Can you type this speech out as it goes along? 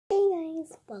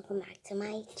guys, welcome back to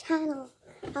my channel,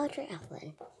 Audrey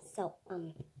Evelyn. So,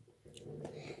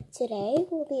 today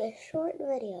will be a short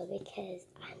video because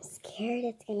I'm scared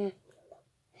it's gonna...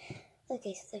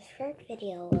 Okay, so the short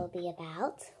video will be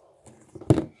about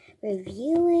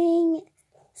reviewing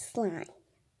slime.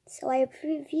 So I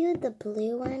reviewed the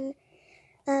blue one,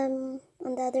 on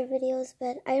the other videos,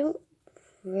 but I don't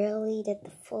really did the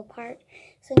full part,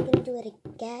 so I'm gonna do it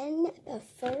again. But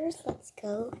first, let's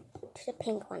go to the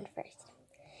pink one first.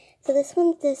 So this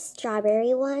one's the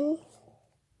strawberry one.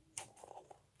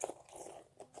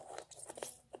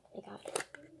 I got it.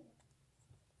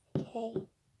 Okay.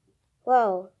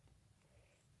 Whoa.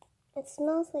 It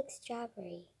smells like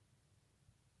strawberry.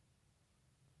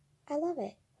 I love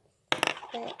it.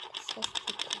 But it's so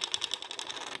sticky.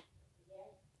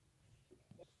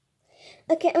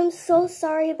 Okay, I'm so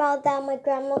sorry about that. My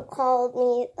grandma called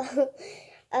me.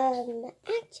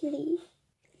 Actually.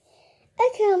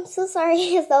 Okay, I'm so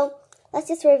sorry. So, let's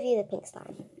just review the pink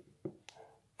slime.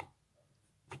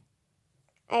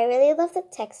 I really love the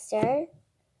texture.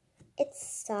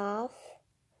 It's soft.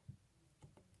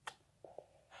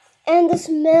 And the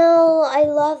smell, I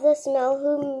love the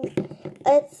smell.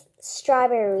 It's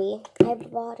strawberry. I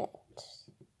bought it.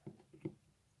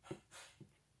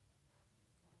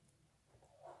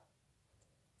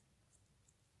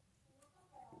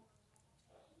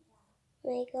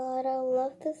 My God, I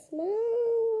love the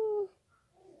smell.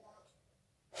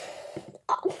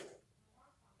 Oh.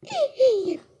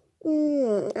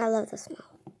 I love the smell.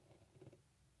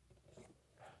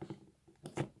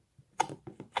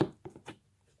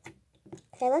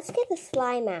 Okay, let's get the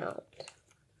slime out.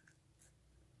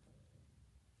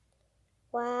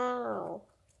 Wow.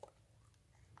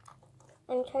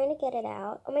 I'm trying to get it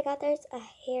out. Oh my God, there's a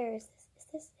hair. Is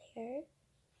this hair?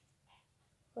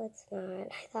 Oh, it's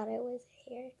not. I thought it was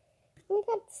hair. Oh my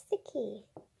God, it's sticky.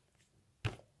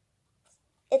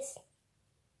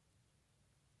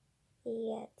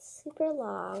 Yeah, it's super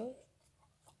long.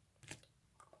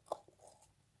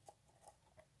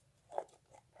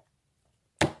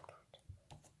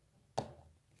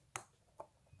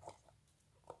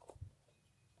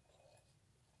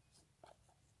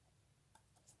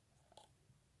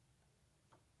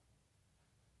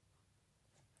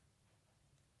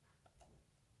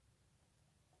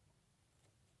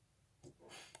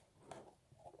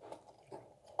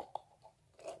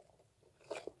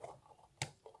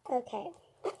 Okay.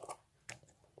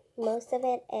 Most of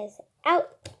it is out.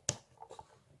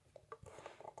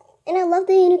 And I love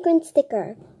the unicorn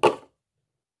sticker.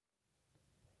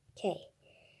 Okay.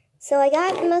 So I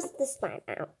got most of the slime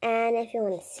out. And if you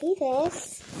want to see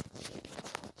this,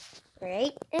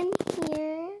 right in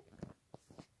here.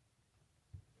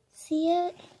 See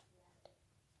it?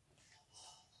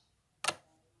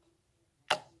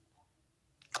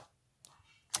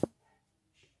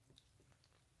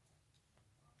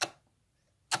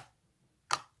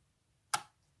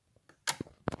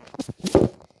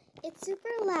 It's super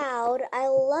loud. I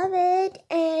love it,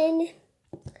 and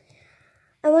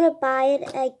I want to buy it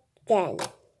again.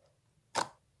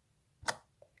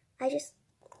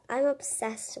 I'm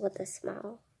obsessed with the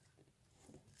smell.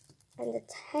 And the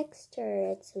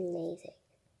texture, it's amazing.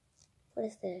 What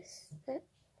is this? What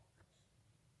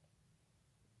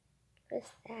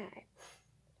is that?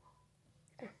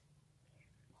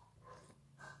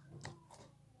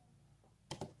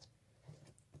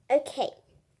 Okay.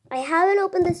 I haven't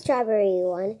opened the strawberry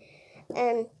one,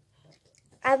 and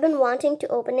I've been wanting to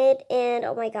open it, and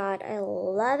oh my God, I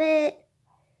love it.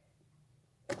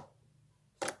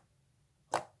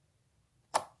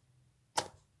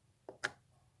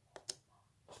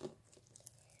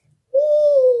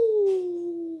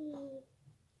 Whee!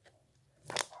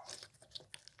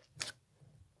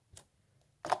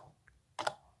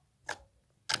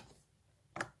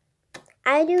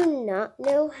 I do not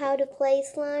know how to play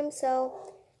slime, so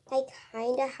I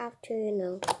kind of have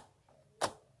to,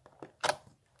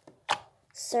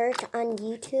 search on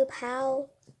YouTube how.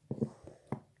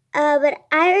 But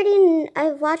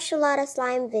I've watched a lot of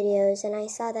slime videos, and I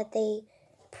saw that they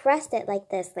pressed it like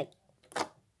this,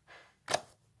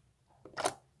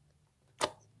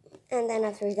 and then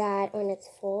after that, when it's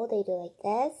full, they do like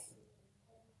this.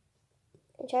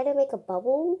 And try to make a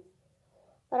bubble,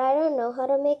 but I don't know how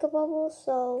to make a bubble,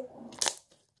 so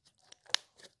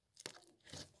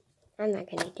I'm not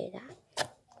gonna do that.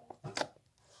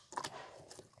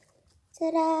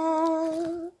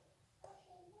 Ta-da!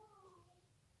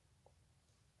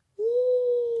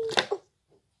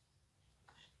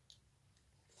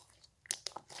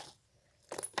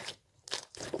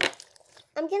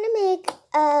 I'm gonna make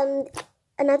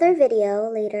another video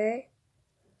later.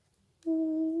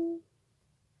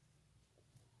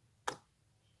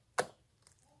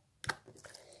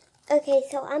 Okay,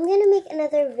 so I'm gonna make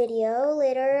another video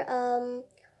later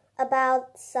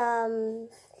about some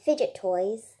fidget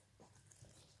toys.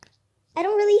 I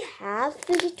don't really have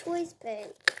fidget toys,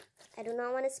 but I do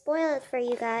not want to spoil it for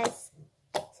you guys.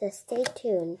 So stay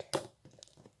tuned.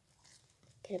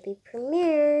 Gonna be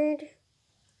premiered.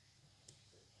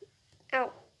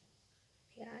 Ow. Oh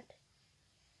my god.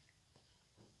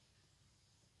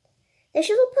 They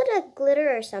should have put a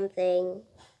glitter or something.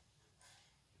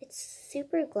 It's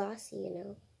super glossy, you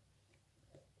know.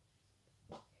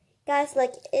 Guys,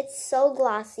 like, it's so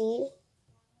glossy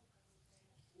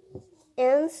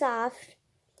and soft.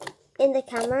 In the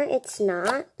camera, it's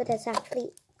not, but it's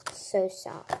actually so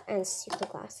soft and super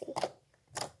glossy.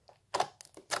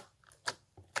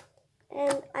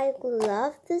 And I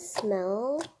love the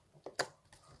smell.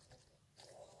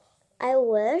 I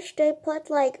wish they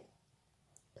put, like,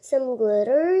 some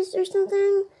glitters or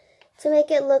something to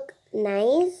make it look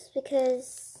nice,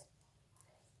 because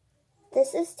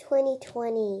this is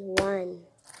 2021.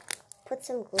 Put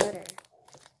some glitter.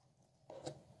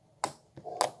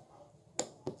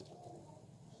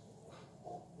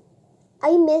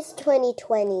 I miss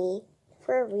 2020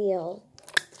 for real.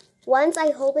 Once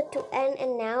I hope it to end,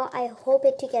 and now I hope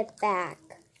it to get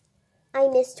back. I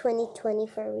miss 2020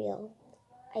 for real.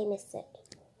 I miss it.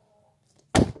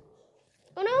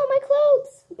 Oh no, my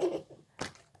clothes!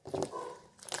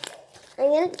 I'm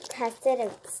gonna test it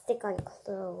and stick on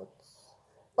clothes.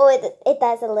 Oh, it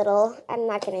does a little. I'm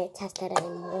not gonna test it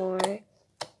anymore.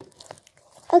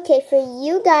 Okay, for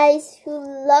you guys who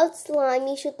love slime,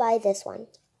 you should buy this one.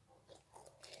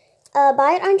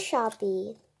 Buy it on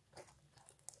Shopee.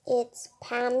 It's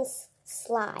Pam's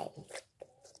Slime.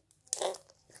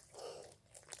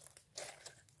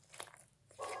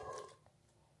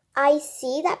 I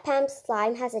see that Pam's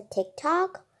Slime has a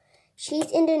TikTok.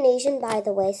 She's Indonesian, by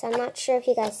the way, so I'm not sure if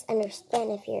you guys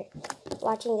understand if you're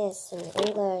watching this in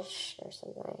English or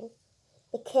something.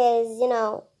 Because, you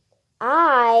know,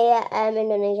 I am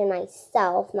Indonesian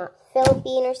myself, not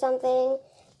Philippine or something,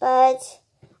 but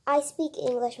I speak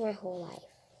English my whole life.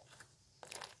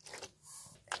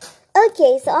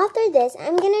 Okay, so after this,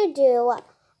 I'm gonna do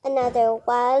another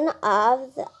one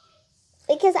of the,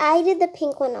 because I did the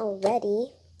pink one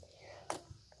already.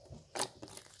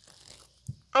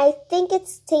 I think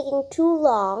it's taking too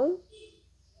long,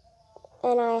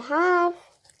 and I have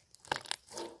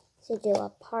to do a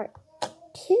part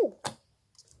 2.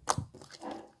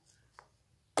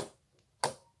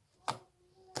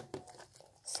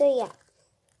 So yeah,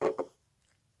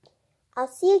 I'll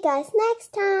see you guys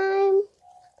next time.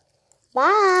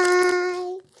 Bye.